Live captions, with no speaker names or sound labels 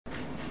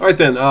Alright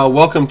then,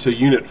 welcome to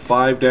Unit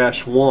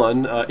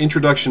 5-1,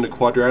 Introduction to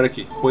Quadratic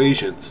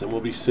Equations, and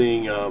we'll be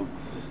seeing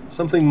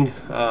something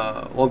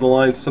along the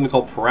lines, something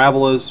called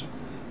parabolas.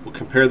 We'll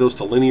compare those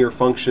to linear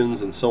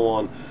functions and so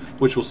on,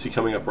 which we'll see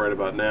coming up right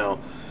about now.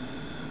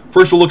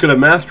 First we'll look at a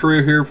math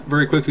career here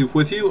very quickly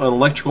with you, an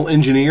electrical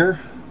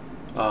engineer.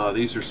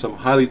 These are some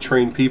highly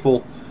trained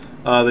people.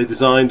 They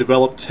design,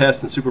 develop,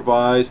 test, and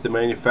supervise the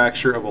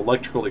manufacture of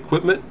electrical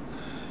equipment.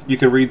 You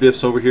can read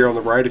this over here on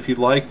the right if you'd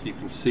like. You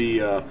can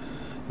see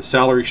the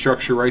salary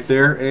structure right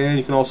there, and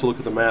you can also look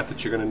at the math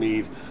that you're going to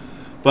need.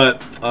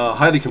 But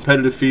highly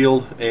competitive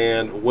field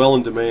and well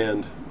in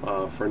demand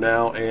for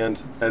now,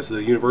 and as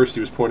the university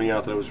was pointing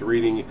out that I was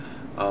reading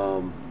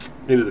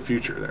into the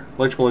future there.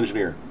 Electrical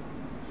engineer.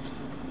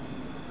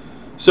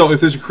 So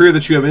if there's a career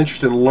that you have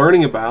interest in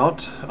learning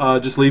about,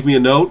 just leave me a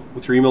note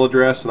with your email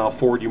address and I'll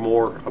forward you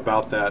more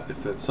about that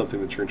if that's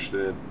something that you're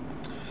interested in.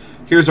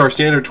 Here's our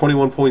standard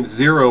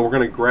 21.0. We're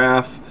going to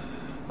graph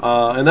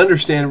and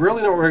understand,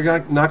 really we're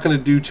not going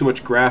to do too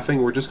much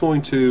graphing. We're just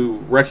going to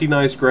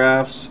recognize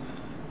graphs,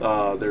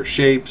 their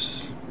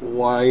shapes,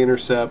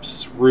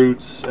 y-intercepts,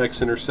 roots,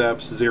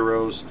 x-intercepts,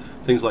 zeros,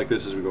 things like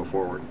this as we go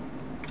forward.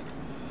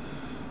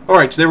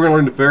 Alright, today we're going to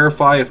learn to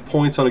verify if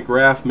points on a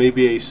graph may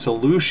be a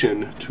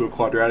solution to a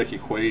quadratic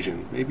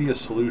equation. Maybe a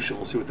solution.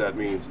 We'll see what that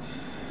means.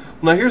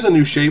 Now here's a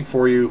new shape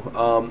for you.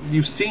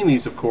 You've seen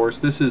these, of course.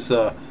 This is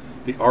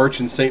the arch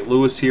in St.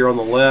 Louis here on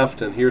the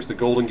left, and here's the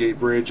Golden Gate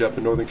Bridge up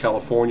in Northern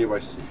California by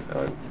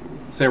San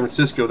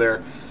Francisco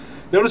there.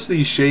 Notice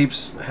these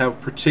shapes have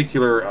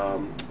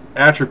particular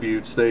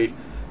attributes. They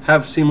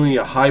have seemingly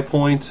a high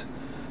point.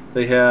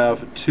 They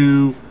have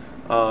two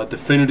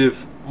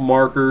definitive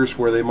markers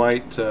where they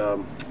might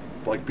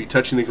like be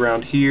touching the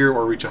ground here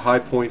or reach a high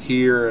point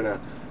here and a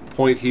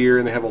point here,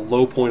 and they have a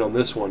low point on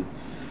this one.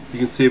 You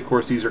can see, of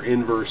course, these are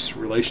inverse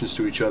relations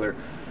to each other.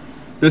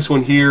 This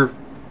one here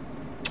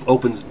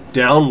opens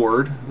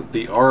downward,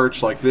 the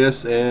arch like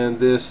this, and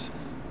this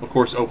of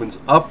course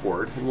opens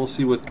upward, and we'll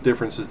see what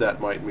differences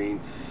that might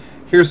mean.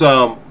 Here's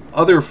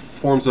other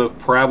forms of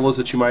parabolas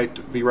that you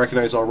might be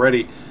recognized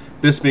already.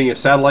 This being a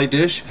satellite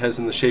dish, has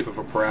in the shape of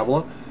a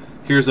parabola.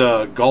 Here's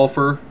a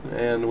golfer,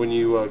 and when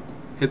you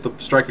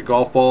strike a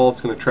golf ball,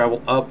 it's going to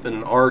travel up in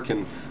an arc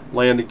and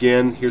land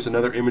again. Here's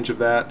another image of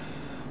that.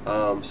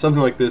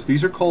 Something like this.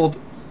 These are called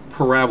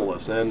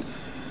parabolas, and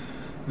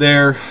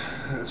they're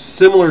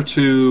similar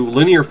to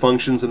linear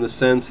functions in the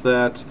sense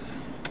that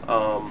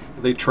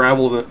they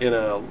travel in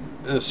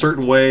a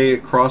certain way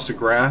across a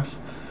graph.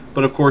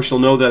 But of course you'll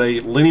know that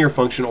a linear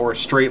function or a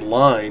straight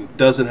line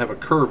doesn't have a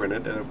curve in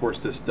it, and of course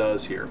this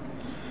does here.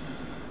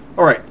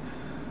 Alright,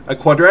 a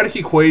quadratic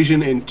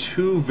equation in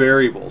two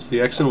variables,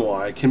 the x and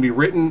y, can be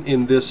written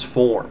in this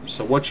form.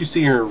 So what you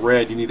see here in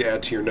red you need to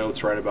add to your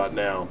notes right about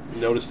now.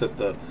 Notice that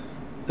the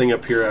thing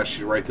up here asks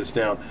you to write this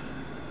down.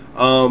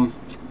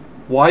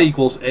 Y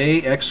equals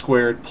ax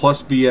squared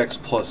plus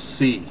bx plus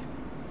c.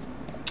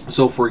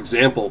 So for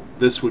example,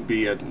 this would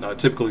be a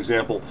typical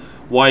example.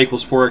 Y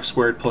equals 4x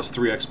squared plus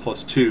 3x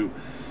plus 2.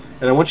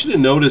 And I want you to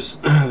notice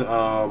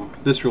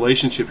this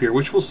relationship here,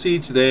 which we'll see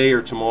today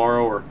or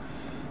tomorrow. Or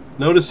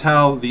notice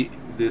how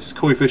this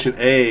coefficient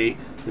a,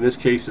 in this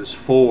case, is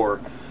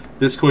 4.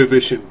 This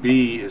coefficient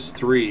b is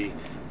 3.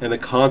 And the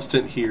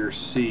constant here,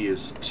 c,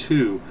 is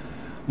 2.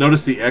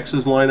 Notice the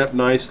x's line up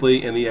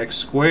nicely, and the x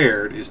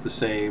squared is the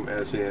same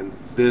as in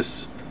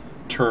this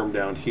term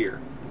down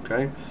here.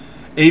 Okay,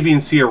 a, b,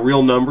 and c are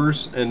real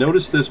numbers, and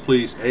notice this,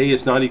 please. A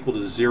is not equal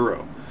to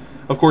 0.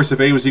 Of course,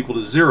 if a was equal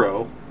to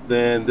 0,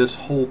 then this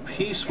whole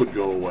piece would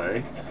go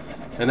away,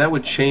 and that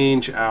would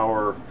change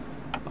our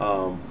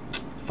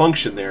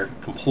function there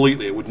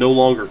completely. It would no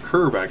longer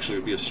curve, actually. It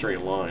would be a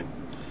straight line.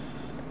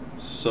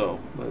 So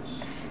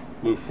let's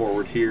move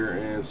forward here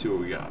and see what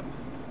we got.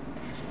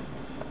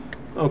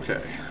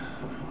 Okay.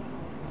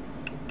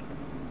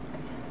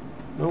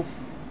 Nope.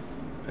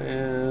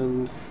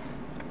 And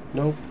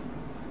nope.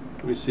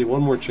 Let me see,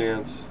 one more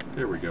chance.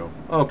 There we go.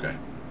 Okay,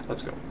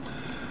 let's go.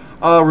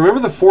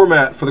 Remember the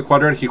format for the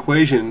quadratic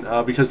equation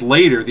because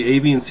later the a,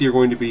 b, and c are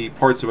going to be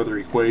parts of other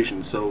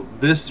equations. So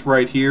this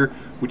right here,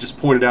 we just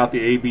pointed out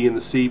the a, b, and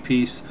the c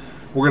piece.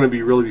 We're going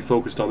to really be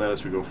focused on that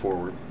as we go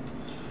forward.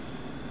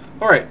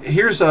 Alright,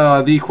 here's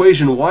the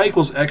equation y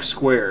equals x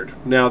squared.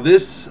 Now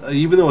this,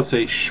 even though it's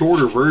a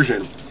shorter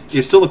version,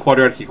 is still a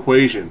quadratic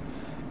equation.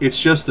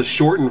 It's just the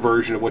shortened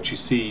version of what you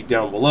see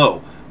down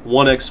below.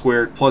 1x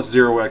squared plus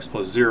 0x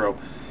plus 0.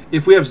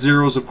 If we have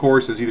zeros, of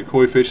course, as either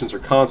coefficients or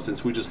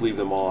constants, we just leave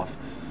them off.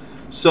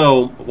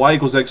 So y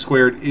equals x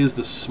squared is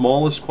the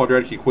smallest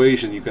quadratic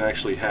equation you can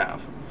actually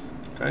have.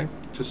 Okay,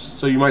 just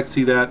so you might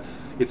see that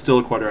it's still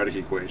a quadratic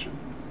equation.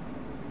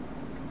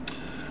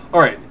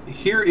 Alright,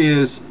 here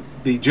is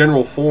the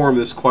general form.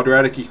 This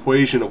quadratic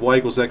equation of y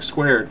equals x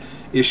squared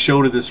is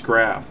shown in this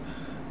graph.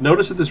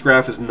 Notice that this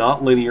graph is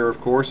not linear, of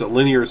course. A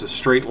linear is a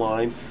straight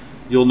line.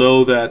 You'll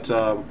know that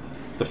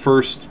the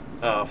first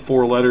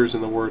 4 letters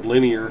in the word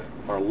linear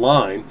are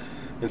line,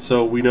 and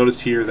so we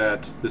notice here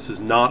that this is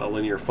not a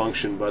linear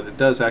function, but it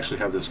does actually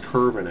have this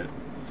curve in it.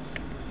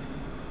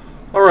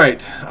 All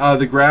right,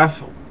 the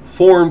graph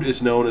formed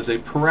is known as a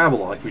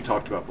parabola, like we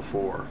talked about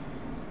before.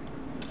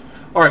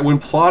 All right, when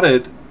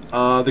plotted,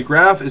 the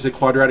graph is a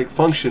quadratic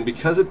function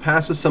because it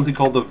passes something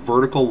called the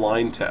vertical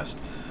line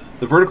test.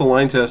 The vertical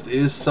line test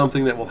is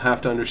something that we'll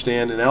have to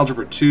understand in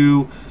Algebra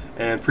 2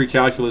 and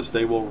pre-calculus.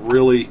 They will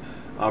really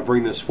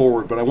bring this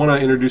forward, but I want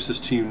to introduce this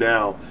to you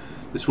now.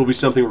 This will be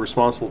something we're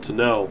responsible to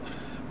know.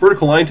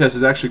 Vertical line test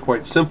is actually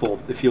quite simple.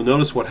 If you'll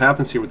notice what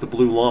happens here with the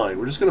blue line,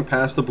 we're just going to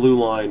pass the blue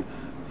line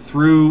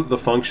through the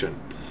function.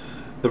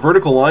 The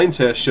vertical line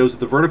test shows that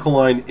the vertical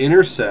line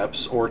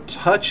intercepts or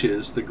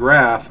touches the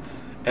graph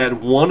at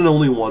one and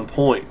only one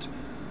point.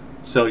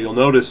 So you'll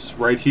notice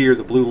right here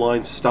the blue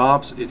line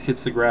stops, it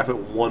hits the graph at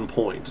one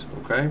point.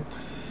 Okay?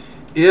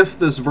 If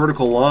this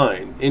vertical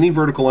line, any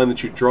vertical line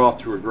that you draw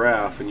through a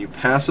graph and you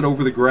pass it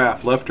over the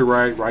graph left to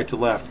right, right to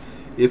left,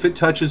 if it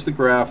touches the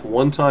graph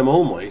one time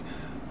only,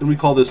 then we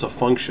call this a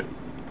function.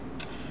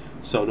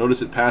 So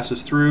notice it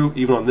passes through,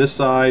 even on this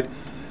side,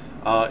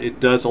 it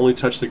does only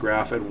touch the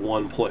graph at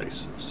one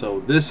place.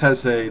 So this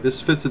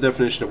fits the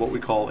definition of what we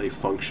call a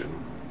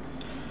function.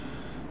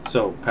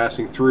 So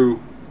passing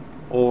through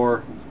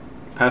or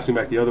passing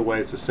back the other way,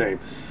 it's the same.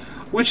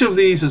 Which of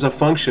these is a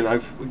function?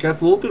 I've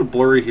got a little bit of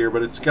blurry here,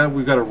 but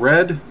we've got a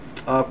red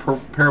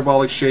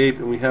parabolic shape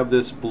and we have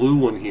this blue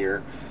one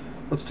here.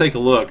 Let's take a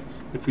look.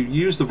 If we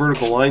use the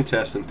vertical line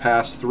test and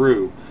pass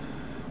through,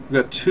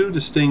 we've got two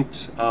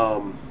distinct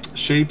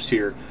shapes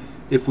here.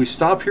 If we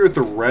stop here at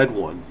the red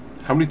one,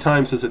 how many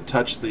times does it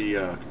touch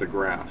the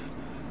graph?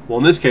 Well,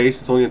 in this case,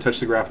 it's only going to touch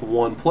the graph in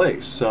one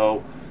place,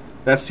 so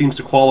that seems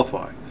to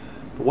qualify.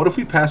 But what if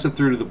we pass it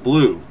through to the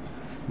blue?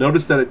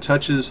 Notice that it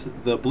touches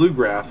the blue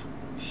graph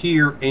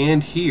here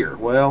and here.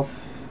 Well,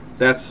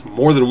 that's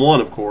more than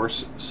one, of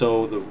course,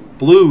 so the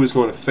blue is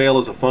going to fail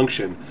as a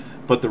function,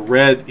 but the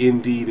red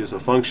indeed is a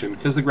function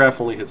because the graph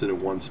only hits it at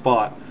one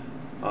spot.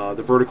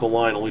 The vertical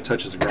line only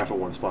touches the graph at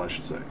one spot, I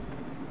should say.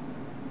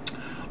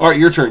 All right,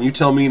 your turn. You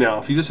tell me now.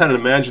 If you just had an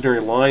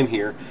imaginary line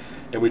here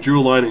and we drew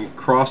a line and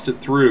crossed it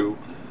through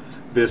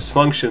this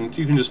function,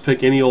 you can just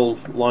pick any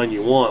old line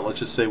you want. Let's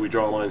just say we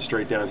draw a line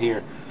straight down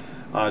here.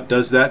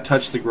 Does that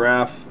touch the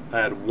graph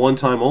at one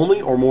time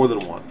only or more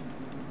than one?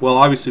 Well,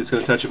 obviously it's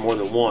going to touch it more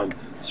than one,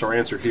 so our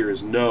answer here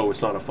is no,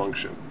 it's not a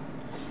function.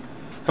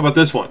 How about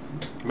this one?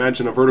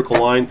 Imagine a vertical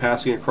line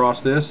passing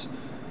across this.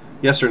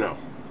 Yes or no?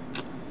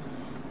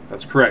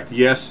 That's correct.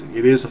 Yes,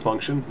 it is a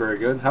function. Very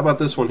good. How about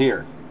this one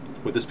here?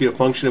 Would this be a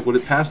function? Would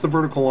it pass the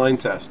vertical line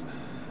test?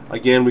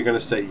 Again, we're going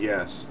to say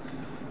yes.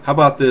 How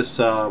about this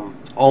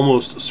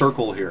almost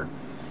circle here?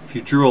 If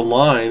you drew a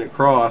line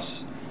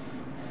across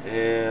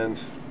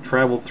and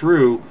traveled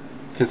through,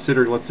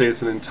 consider, let's say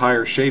it's an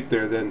entire shape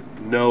there, then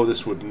no,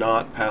 this would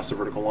not pass the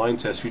vertical line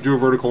test. If you drew a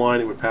vertical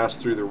line, it would pass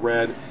through the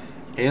red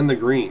and the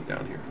green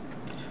down here.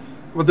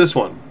 How about this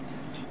one?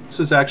 This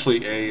is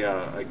actually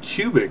a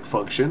cubic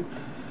function.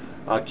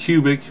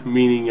 Cubic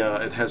meaning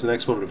it has an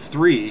exponent of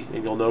 3,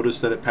 and you'll notice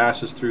that it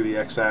passes through the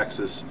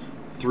x-axis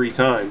 3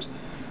 times.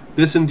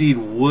 This indeed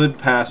would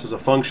pass as a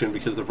function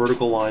because the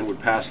vertical line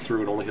would pass through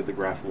and only hit the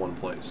graph in one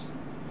place.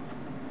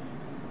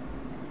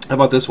 How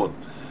about this one?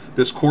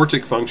 This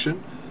quartic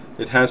function,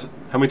 it has,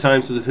 how many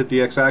times does it hit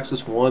the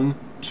x-axis? 1,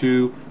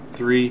 2,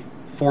 3,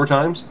 4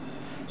 times.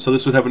 So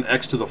this would have an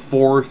x to the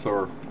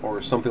 4th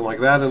or something like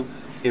that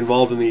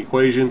involved in the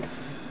equation.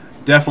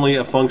 Definitely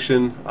a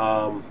function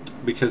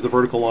because the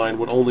vertical line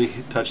would only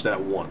touch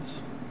that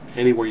once,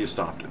 anywhere you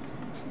stopped it.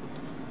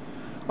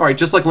 Alright,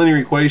 just like linear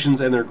equations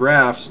and their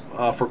graphs,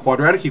 for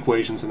quadratic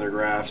equations and their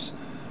graphs,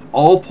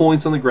 all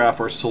points on the graph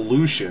are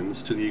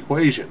solutions to the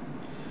equation.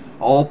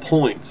 All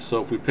points.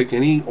 So if we picked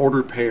any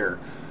ordered pair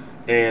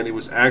and it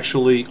was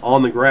actually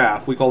on the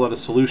graph, we call that a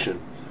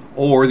solution.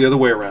 Or the other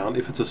way around,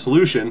 if it's a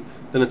solution,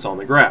 then it's on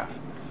the graph.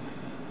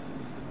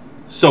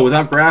 So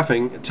without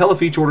graphing, tell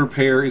if each ordered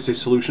pair is a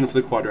solution for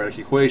the quadratic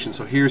equation.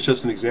 So here's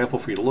just an example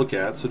for you to look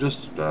at. So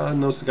just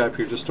notice the guy up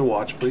here just to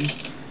watch, please.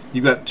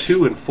 You've got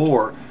 2 and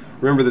 4.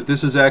 Remember that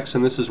this is x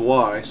and this is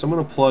y. So I'm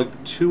going to plug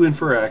 2 in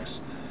for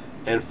x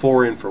and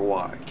 4 in for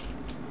y.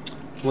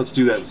 Let's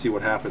do that and see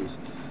what happens.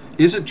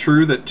 Is it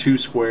true that 2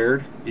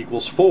 squared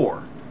equals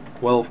 4?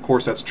 Well, of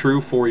course that's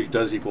true. 4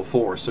 does equal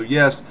 4. So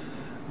yes,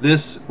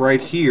 this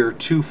right here,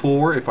 2,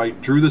 4, if I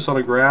drew this on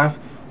a graph,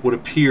 would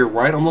appear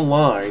right on the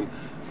line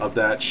of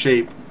that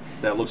shape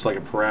that looks like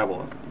a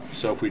parabola.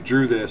 So if we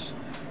drew this,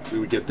 we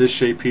would get this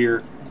shape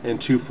here,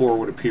 and 2, 4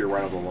 would appear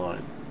right on the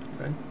line.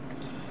 Okay.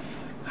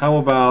 How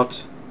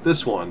about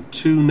this one,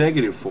 2,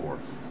 negative 4?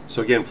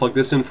 So again, plug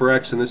this in for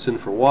x and this in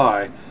for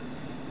y.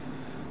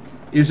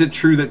 Is it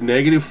true that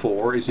negative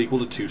 4 is equal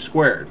to 2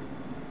 squared?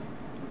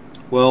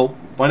 Well,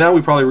 by now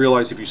we probably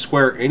realize if you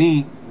square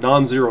any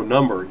non-zero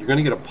number, you're going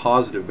to get a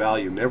positive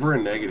value, never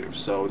a negative.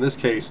 So in this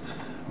case,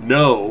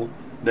 no,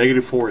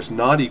 negative 4 is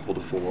not equal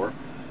to 4.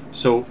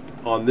 So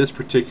on this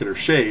particular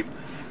shape,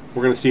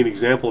 we're going to see an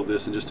example of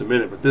this in just a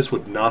minute, but this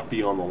would not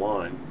be on the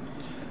line.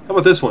 How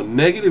about this one?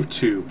 Negative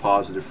 2,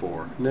 positive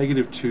 4.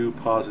 Negative 2,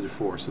 positive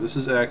 4. So this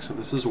is x and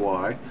this is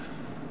y.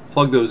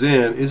 plug those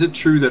in. Is it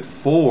true that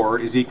 4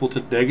 is equal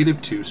to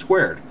negative 2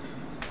 squared?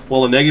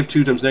 Well, a negative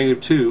 2 times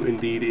negative 2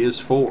 indeed is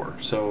 4.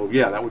 So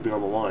yeah, that would be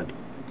on the line.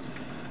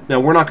 Now,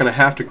 we're not going to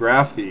have to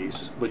graph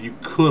these, but you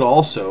could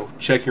also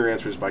check your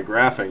answers by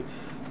graphing.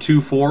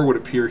 2, 4 would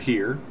appear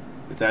here.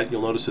 That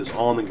you'll notice is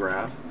on the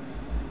graph.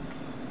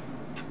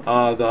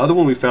 The other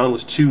one we found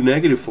was 2,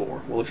 negative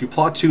 4. Well, if you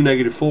plot 2,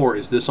 negative 4,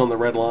 is this on the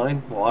red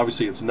line? Well,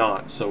 obviously it's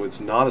not, so it's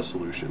not a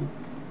solution.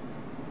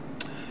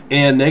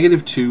 And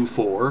negative 2,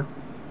 4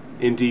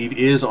 indeed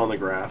is on the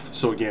graph.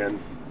 So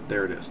again,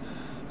 there it is.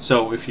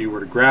 So if you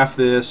were to graph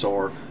this,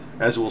 or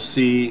as we'll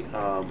see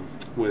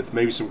with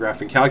maybe some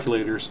graphing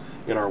calculators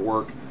in our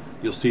work,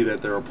 you'll see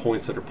that there are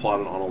points that are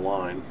plotted on a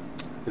line.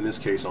 In this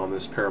case, on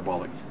this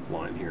parabolic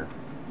line here.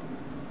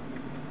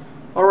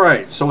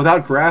 Alright, so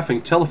without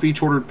graphing, tell if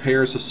each ordered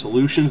pair is a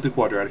solution to the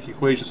quadratic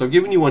equation. So I've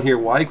given you one here,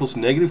 y equals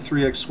negative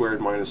 3x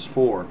squared minus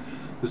 4.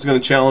 This is going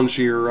to challenge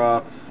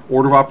your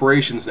order of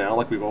operations now,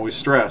 like we've always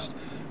stressed.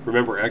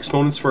 Remember,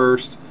 exponents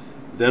first,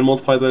 then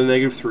multiply by the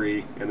negative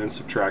 3, and then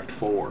subtract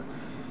 4.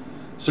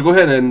 So go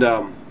ahead and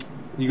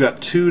you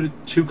got 2,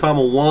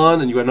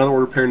 1, and you got another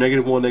order pair,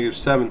 negative 1, negative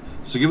 7.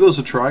 So give those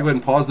a try. Go ahead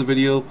and pause the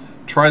video,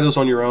 try those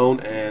on your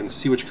own, and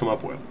see what you come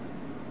up with.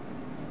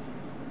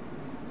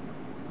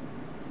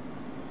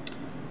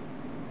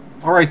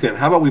 Alright then,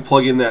 how about we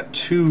plug in that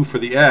 2 for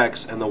the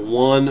x and the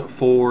 1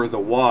 for the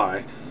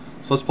y.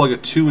 So let's plug a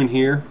 2 in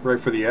here, right,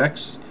 for the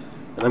x.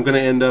 And I'm going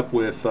to end up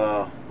with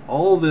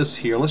all this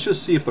here. Let's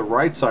just see if the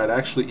right side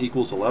actually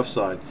equals the left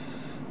side.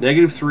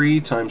 Negative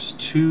 3 times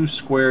 2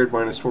 squared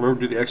minus 4.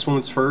 Remember, do the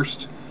exponents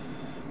first.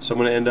 So I'm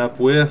going to end up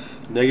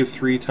with negative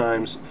 3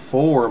 times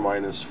 4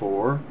 minus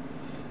 4.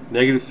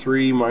 Negative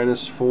 3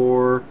 minus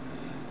 4.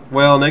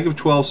 Well, negative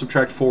 12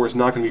 subtract 4 is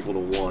not going to be equal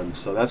to 1,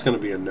 so that's going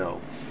to be a no.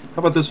 How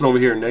about this one over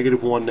here,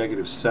 negative 1,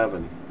 negative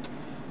 7.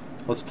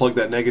 Let's plug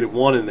that negative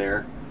 1 in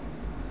there.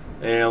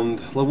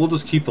 And we'll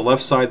just keep the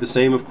left side the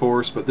same, of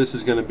course, but this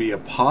is going to be a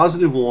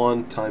positive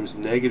 1 times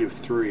negative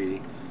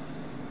 3.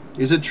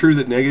 Is it true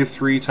that negative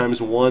 3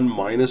 times 1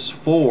 minus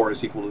 4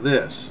 is equal to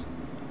this?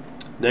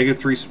 Negative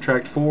 3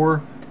 subtract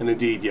 4, and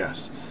indeed,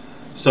 yes.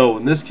 So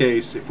in this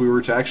case, if we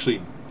were to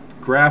actually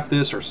graph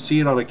this or see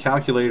it on a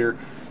calculator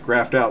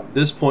graphed out,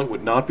 this point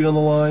would not be on the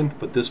line,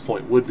 but this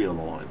point would be on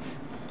the line.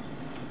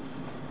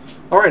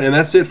 Alright, and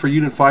that's it for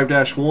Unit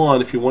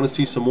 5-1. If you want to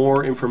see some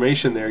more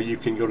information there, you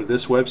can go to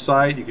this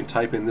website. You can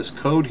type in this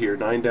code here,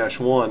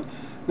 9-1.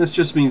 This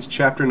just means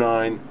Chapter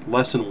 9,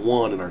 Lesson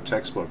 1 in our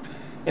textbook.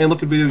 And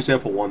look at video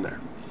example 1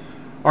 there.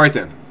 Alright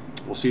then,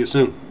 we'll see you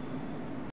soon.